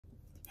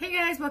Hey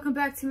guys, welcome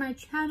back to my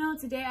channel.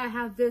 Today I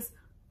have this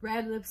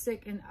red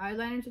lipstick and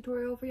eyeliner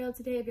tutorial for y'all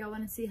today. If y'all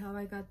want to see how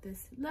I got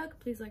this look,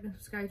 please like and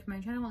subscribe to my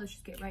channel. Let's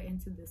just get right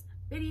into this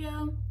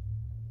video.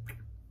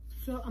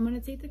 So I'm gonna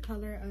take the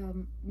color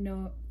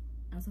Nigel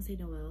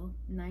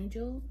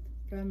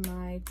from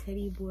my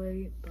Teddy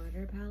Boy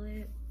Butter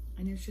palette,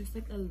 and it's just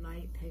like a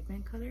light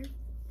pigment color,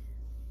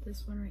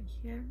 this one right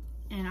here,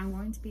 and I'm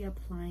going to be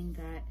applying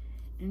that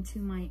into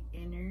my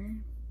inner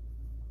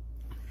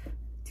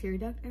tear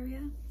duct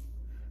area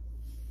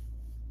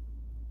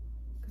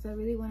because I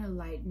really want to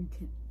lighten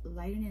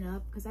it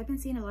up, because I've been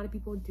seeing a lot of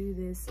people do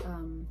this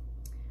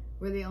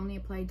where they only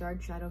apply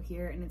dark shadow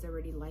here and it's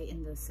already light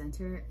in the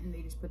center, and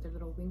they just put their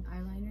little wing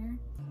eyeliner.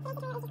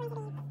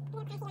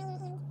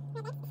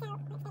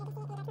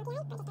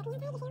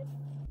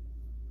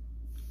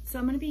 So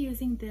I'm going to be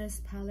using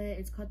this palette.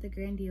 It's called the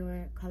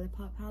Grandeur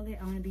Colourpop palette.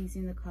 I'm going to be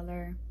using the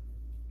color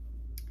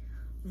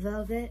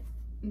Velvet.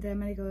 Then I'm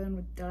going to go in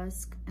with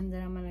Dusk, and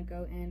then I'm going to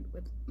go in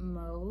with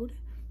Mode.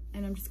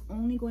 And I'm just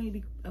only going to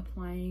be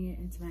applying it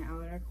into my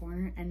outer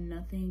corner and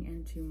nothing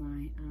into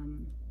my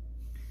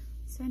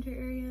center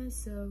area.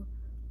 So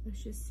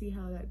let's just see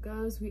how that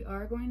goes. We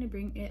are going to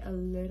bring it a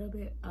little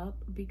bit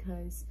up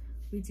because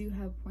we do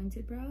have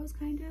pointed brows,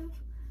 kind of.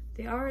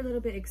 They are a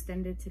little bit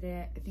extended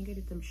today. I think I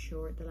did them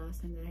short the last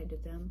time that I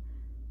did them.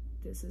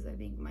 This is, I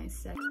think, my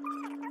second.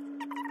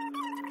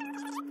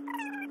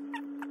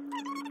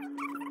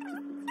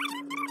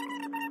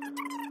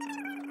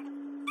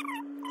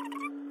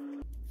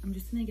 I'm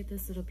just gonna get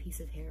this little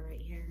piece of hair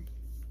right here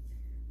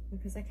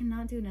because I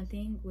cannot do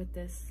nothing with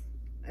this.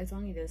 It's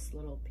only this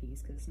little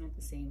piece because it's not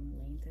the same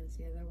length as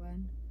the other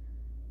one.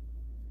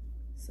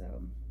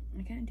 So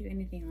I can't do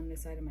anything on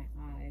this side of my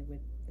eye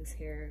with this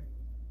hair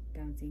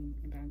bouncing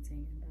and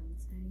bouncing and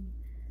bouncing.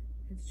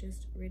 It's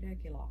just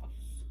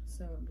ridiculous.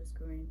 So I'm just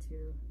going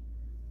to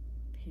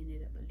pin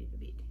it up a little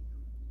bit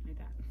like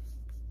that.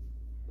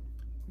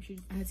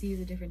 I had to use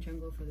a different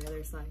chungle for the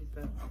other side,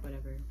 but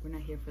whatever. We're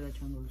not here for the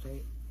chungles,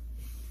 right?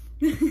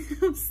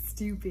 I'm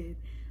stupid.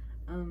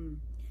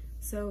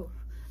 So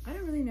I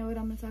don't really know what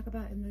I'm gonna talk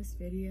about in this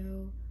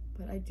video,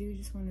 but I do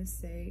just want to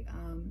say,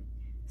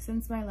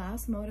 since my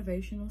last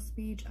motivational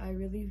speech, I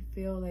really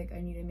feel like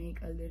I need to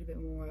make a little bit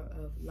more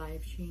of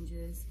life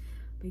changes,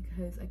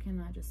 because I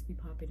cannot just be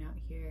popping out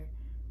here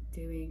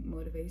doing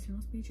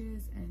motivational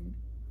speeches and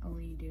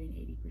only doing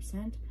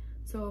 80%.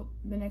 So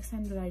the next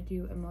time that I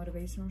do a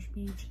motivational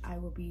speech, I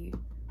will be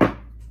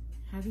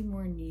having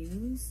more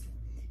news,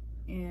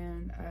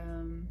 and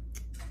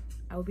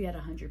I will be at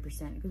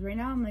 100%, because right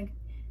now I'm like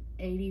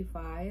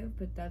 85,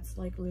 but that's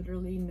like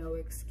literally no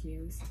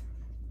excuse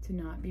to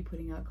not be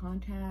putting out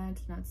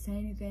content, not say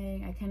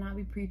anything. I cannot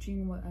be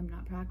preaching what I'm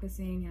not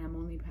practicing, and I'm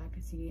only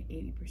practicing at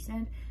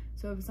 80%.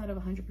 So if it's not of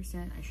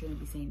 100%, I shouldn't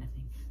be saying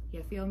nothing.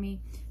 You feel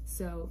me?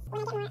 So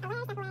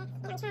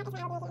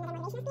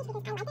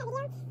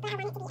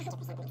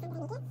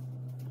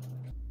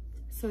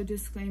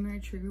disclaimer,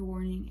 trigger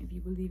warning: if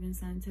you believe in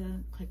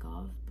Santa, click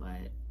off,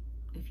 but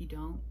if you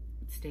don't,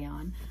 stay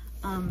on.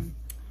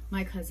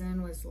 My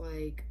cousin was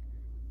like,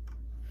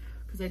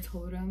 because I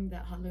told him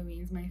that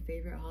Halloween's my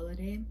favorite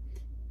holiday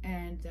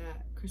and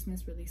that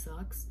Christmas really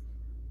sucks,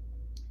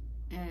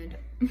 and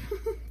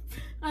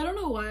I don't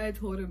know why I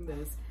told him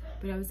this,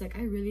 but I was like,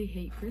 I really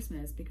hate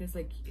Christmas because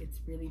like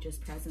it's really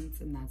just presents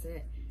and that's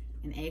it,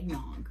 and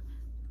eggnog,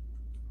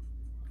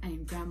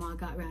 and grandma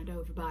got ran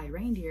over by a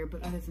reindeer,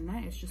 but other than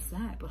that, it's just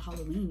that. But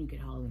Halloween, you get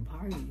Halloween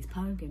parties,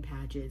 pumpkin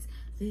patches,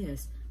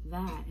 this,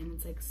 that, and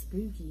it's like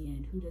spooky,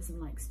 and who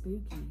doesn't like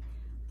spooky?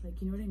 Like,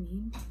 you know what I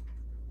mean?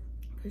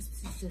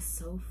 Christmas is just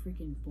so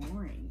freaking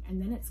boring,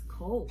 and then it's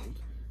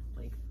cold,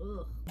 like,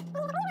 ugh.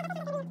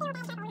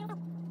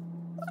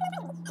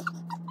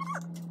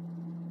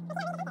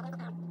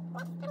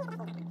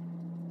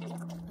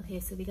 Okay,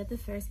 so we got the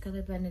first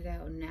color blended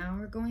out. Now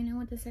we're going in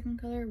with the second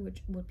color,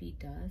 which would be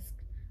Dusk,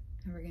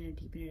 and we're gonna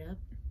deepen it up.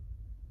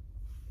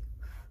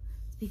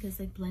 It's because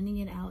like blending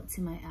it out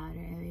to my outer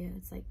area,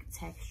 it's like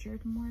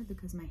textured more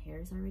because my hair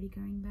is already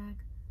growing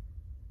back.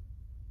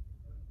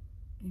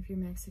 If you're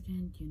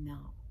Mexican, you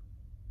know.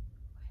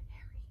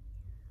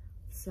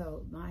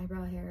 So my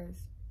eyebrow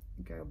hairs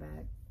grow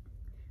back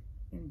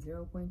in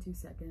 0.2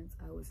 seconds.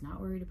 I was not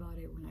worried about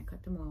it when I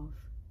cut them off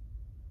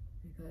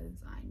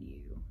because I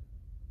knew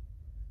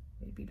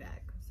they'd be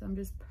back. So I'm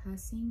just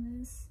pressing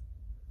this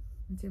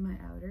into my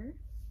outer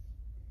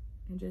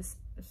and just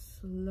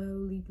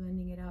slowly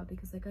blending it out,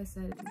 because like I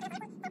said,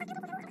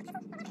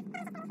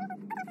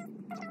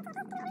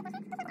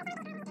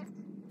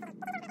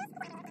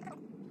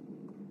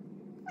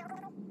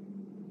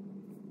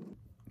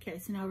 okay,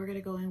 so now we're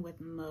gonna go in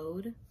with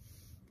Mode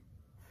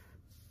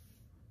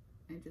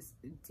and just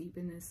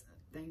deepen this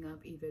thing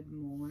up even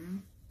more.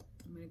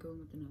 I'm gonna go in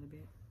with another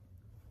bit.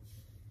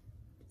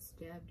 Just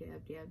dab,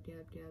 dab, dab,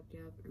 dab, dab,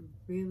 dab.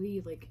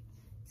 Really, like,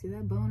 see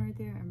that bone right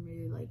there? I'm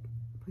really like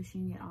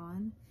pushing it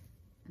on,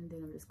 and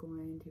then I'm just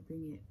going to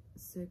bring it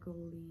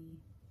circly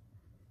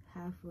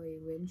halfway.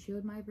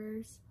 Windshield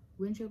wipers.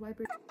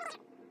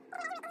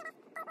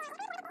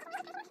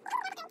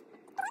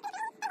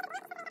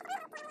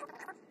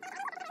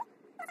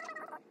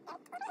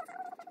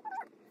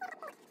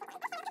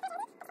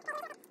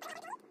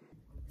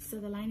 So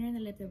the liner and the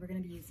lip that we're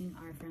going to be using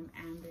are from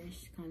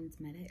Ambreesh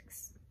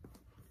Cosmetics.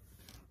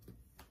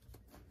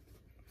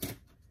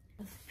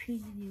 A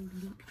pretty new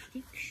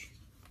lipstick.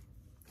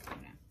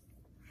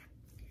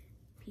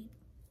 Peep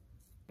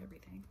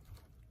everything.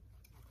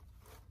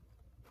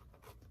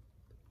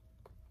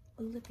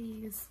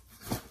 Lippies.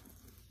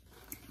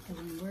 The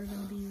one we're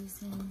going to be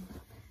using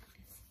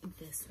is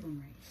this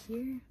one right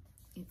here.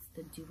 It's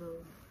the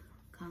duo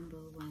combo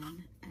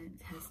one, and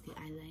it has the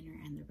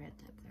eyeliner and the red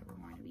lip that we're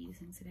going to be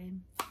using today.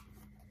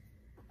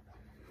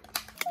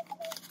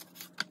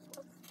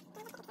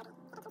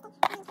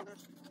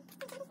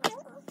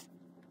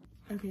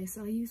 Okay,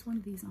 so I used one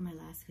of these on my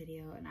last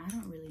video and I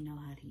don't really know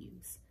how to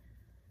use.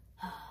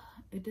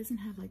 It doesn't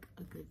have like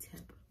a good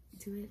tip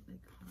to it.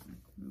 Like, hold on,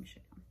 let me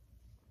show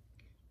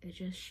you. It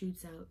just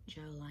shoots out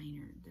gel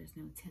liner. There's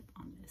no tip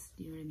on this.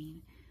 Do you know what I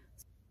mean?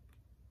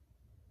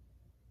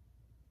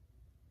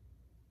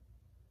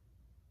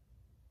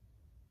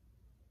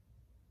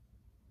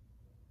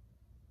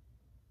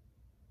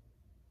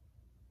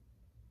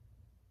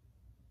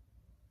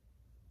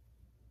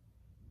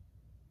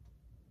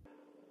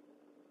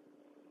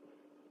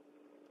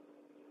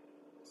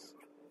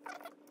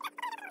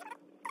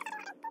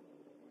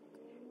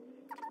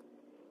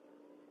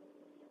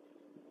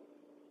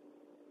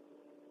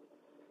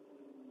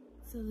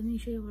 So let me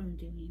show you what I'm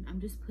doing. I'm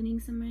just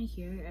putting some right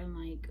here and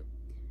like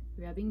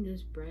rubbing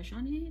this brush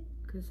on it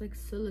because it's like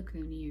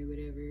silicone or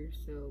whatever.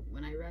 So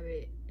when I rub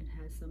it, it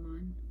has some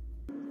on.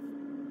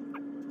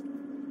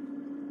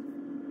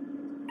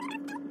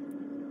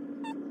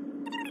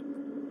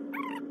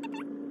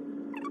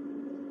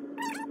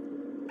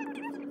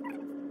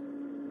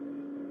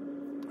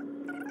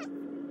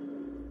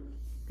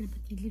 I'm gonna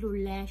put these little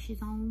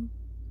lashes on.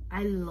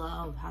 I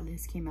love how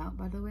this came out,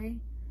 by the way.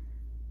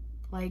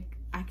 Like,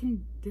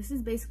 this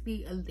is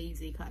basically a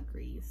lazy cut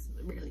crease,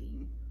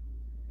 really.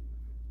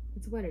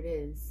 It's what it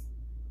is.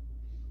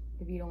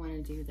 If you don't want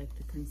to do like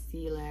the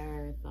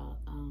concealer, the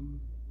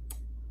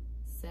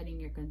setting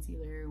your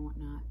concealer and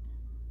whatnot,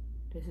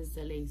 this is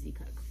the lazy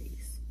cut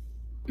crease.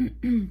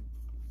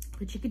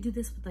 But you could do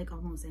this with like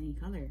almost any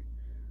color,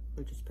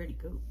 which is pretty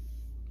cool.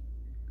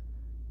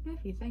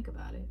 If you think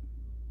about it.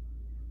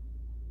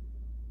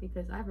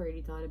 Because I've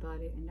already thought about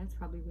it, and that's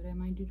probably what I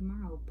might do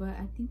tomorrow. But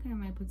I think I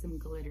might put some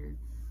glitter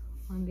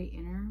on the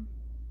inner.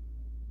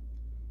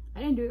 I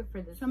didn't do it for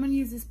this. So I'm gonna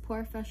use this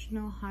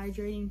Professional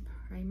Hydrating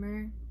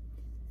Primer.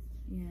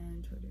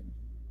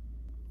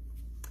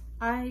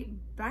 And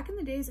back in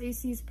the days, I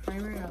used to use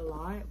primer a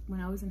lot when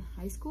I was in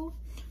high school.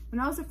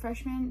 When I was a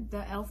freshman,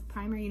 the e.l.f.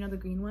 primer, you know, the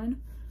green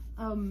one.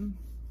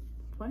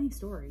 Funny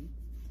story.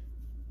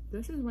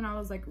 This is when I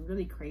was like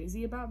really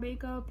crazy about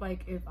makeup.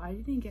 Like if I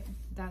didn't get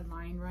that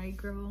line right,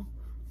 girl,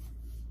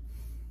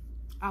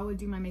 I would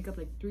do my makeup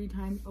like 3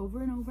 times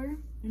over and over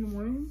in the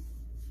morning.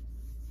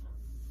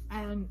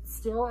 And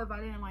still, if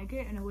I didn't like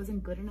it and it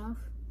wasn't good enough,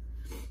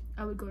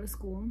 I would go to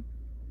school,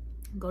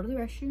 go to the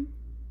restroom,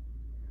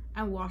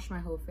 and wash my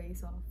whole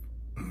face off.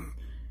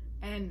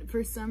 And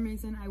for some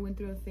reason, I went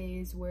through a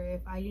phase where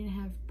if I didn't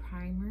have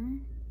primer,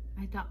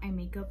 I thought my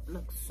makeup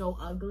looked so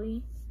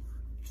ugly.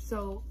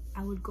 So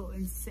I would go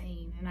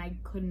insane and I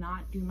could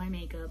not do my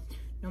makeup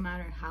no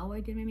matter how I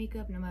did my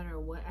makeup, no matter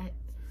what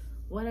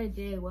I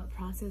did, what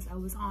process I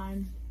was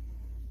on.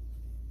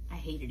 I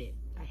hated it.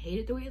 I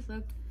hated the way it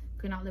looked.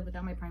 Could not live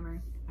without my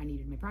primer. I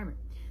needed my primer.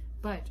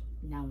 But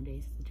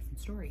nowadays it's a different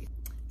story.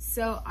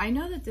 So I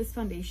know that this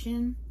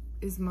foundation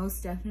is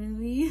most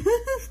definitely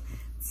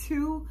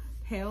too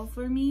pale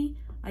for me.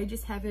 I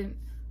just haven't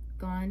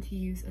gone to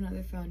use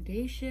another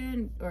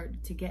foundation or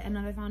to get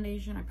another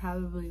foundation. I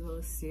probably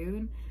will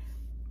soon,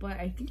 but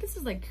I think this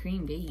is like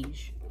cream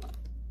beige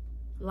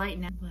light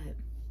now. But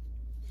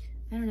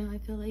I don't know, I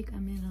feel like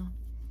I'm in a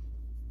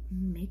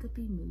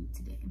makeup-y mood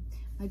today.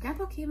 My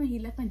grandpa came and he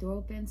left my door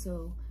open,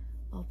 so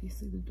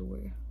obviously the door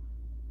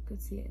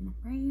could see it in the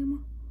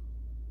frame.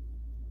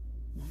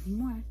 Nothing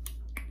more.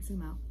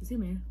 Zoom out,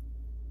 zoom in.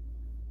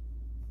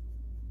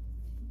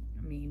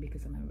 I mean,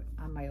 because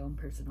I'm my own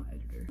personal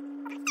editor.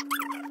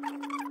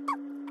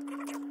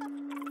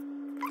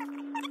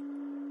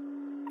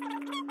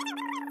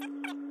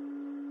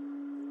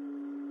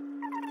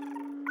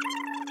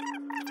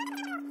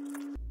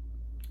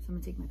 I'm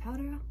gonna take my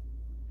powder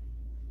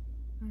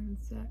and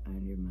set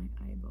under my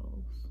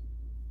eyeballs.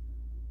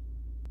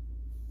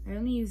 I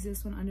only use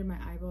this one under my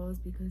eyeballs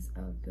because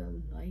of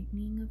the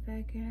lightening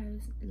effect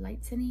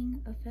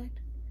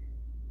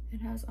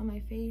it has on my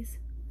face.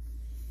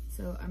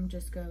 So I'm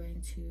just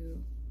going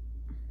to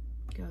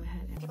go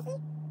ahead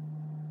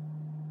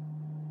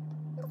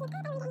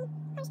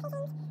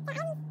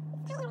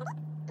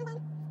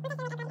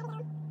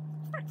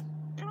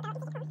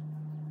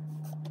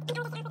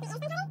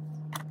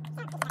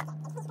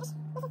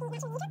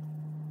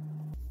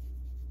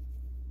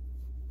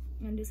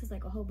and this is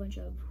like a whole bunch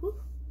of whew.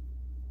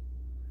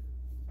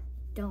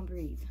 Don't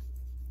breathe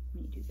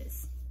when you do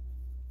this.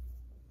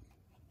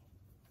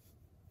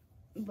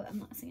 But I'm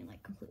not saying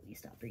like completely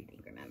stop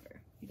breathing. Remember,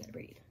 you gotta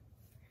breathe.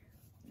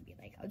 to be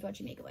like, I was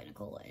watching Makeup by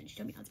Nicole and she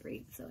told me not to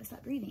breathe, so I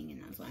stopped breathing,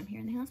 and that's why I'm here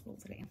in the hospital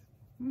today.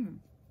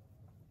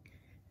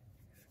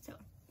 So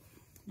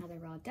now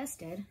that we're all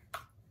dusted,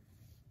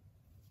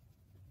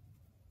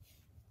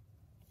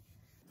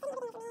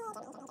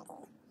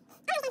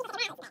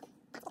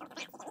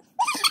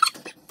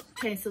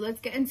 okay, so let's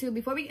get into,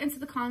 before we get into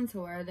the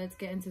contour, let's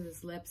get into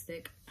this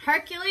lipstick.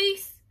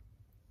 Hercules!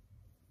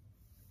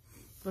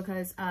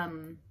 Because,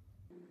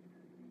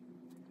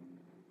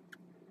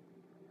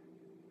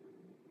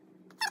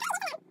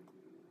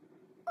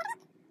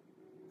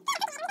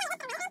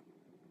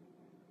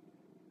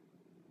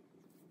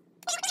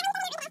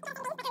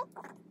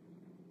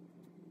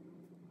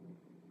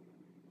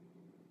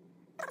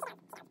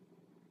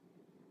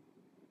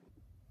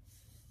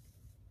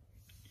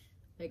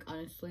 like,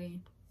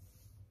 honestly,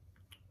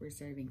 we're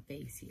serving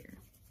face here.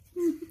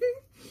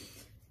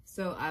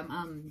 So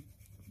I'm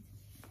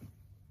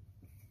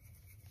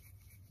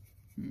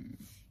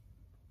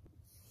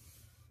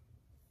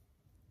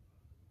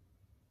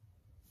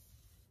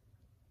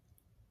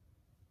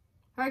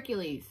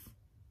Hercules.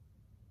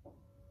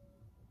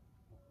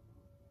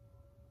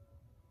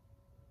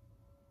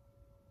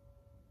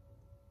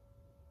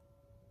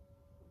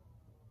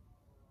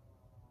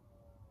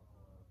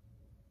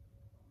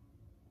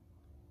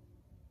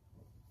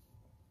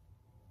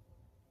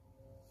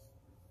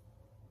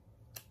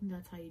 And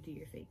that's how you do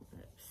your fake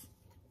lips.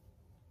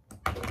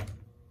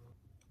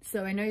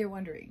 So I know you're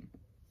wondering.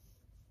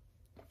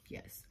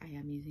 Yes, I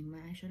am using my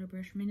eyeshadow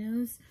brush for my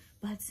nose,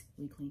 but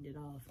we cleaned it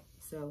off.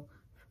 So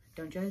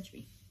don't judge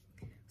me.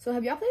 So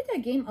have y'all played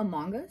that game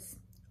Among Us?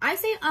 I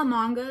say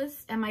Among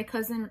Us, and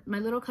my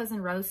little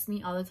cousin roasts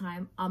me all the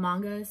time.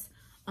 Among Us.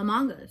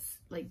 Among Us.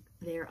 Like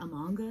they're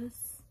Among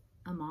Us.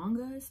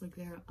 Among Us. Like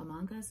they're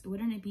Among Us.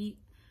 Wouldn't it be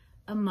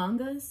Among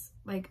Us?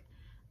 Like,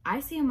 I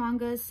say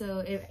Among Us, so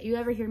if you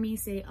ever hear me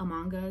say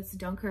Among Us,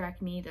 don't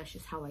correct me. That's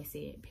just how I say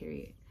it,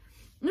 period.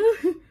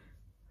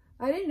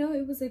 I didn't know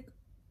it was like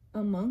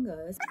Among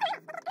Us.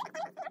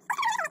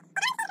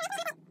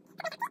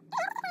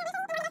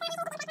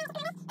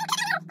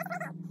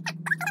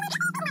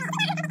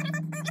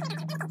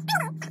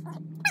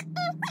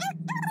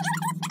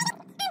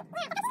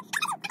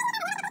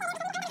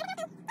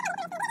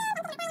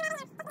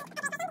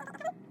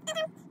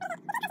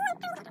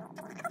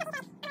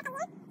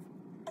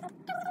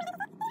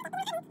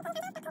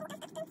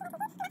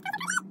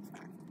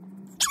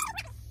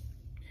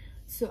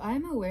 So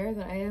I'm aware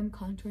that I am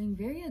contouring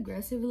very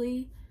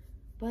aggressively,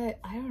 but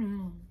I don't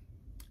know.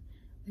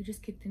 I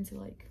just kicked into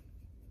like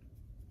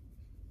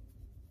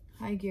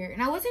high gear.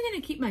 And I wasn't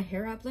gonna keep my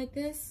hair up like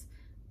this,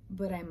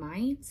 but I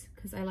might,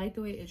 because I like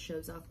the way it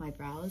shows off my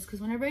brows.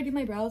 Because whenever I do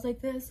my brows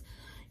like this,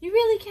 you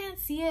really can't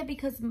see it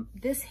because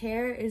this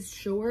hair is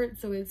short,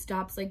 so it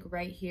stops like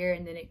right here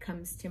and then it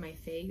comes to my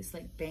face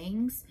like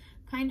bangs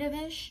kind of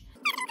ish.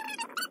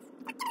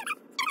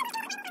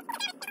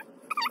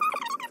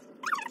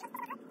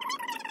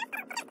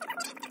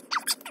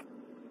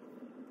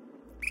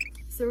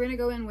 So we're gonna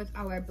go in with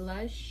our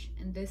blush,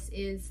 and this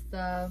is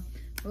the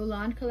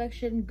Mulan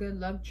Collection Good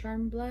Luck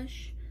Charm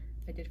blush.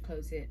 I did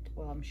close it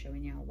while I'm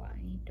showing y'all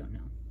why, don't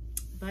know.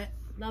 But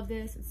love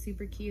this, it's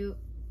super cute.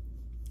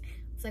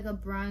 It's like a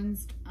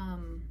bronzed,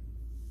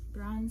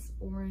 bronze,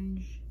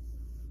 orange,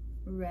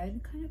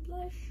 red kind of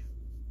blush.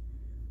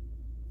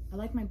 I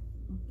like my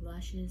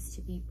blushes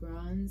to be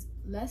bronze,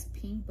 less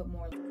pink, but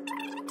more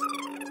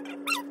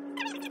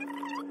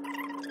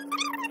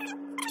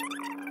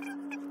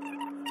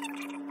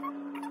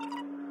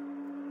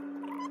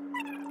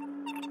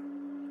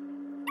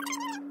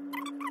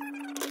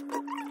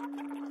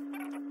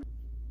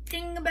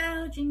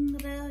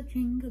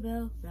jingle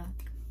bell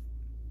rock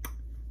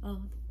all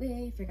the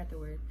way. Forgot the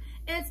word.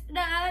 It's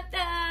da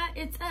da,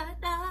 it's a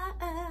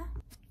da.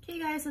 Okay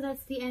guys, so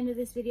that's the end of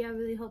this video. I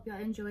really hope y'all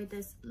enjoyed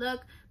this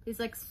look. Please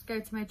like,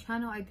 subscribe to my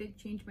channel. I did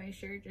change my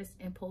shirt just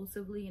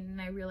impulsively, and then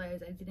I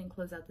realized I didn't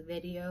close out the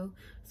video,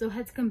 so I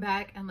had to come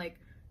back and like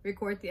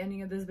record the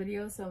ending of this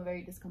video, so I'm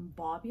very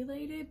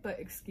discombobulated, but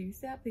excuse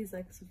that. Please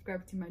like,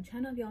 subscribe to my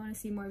channel if y'all want to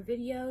see more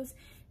videos,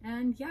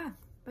 and yeah,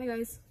 bye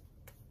guys.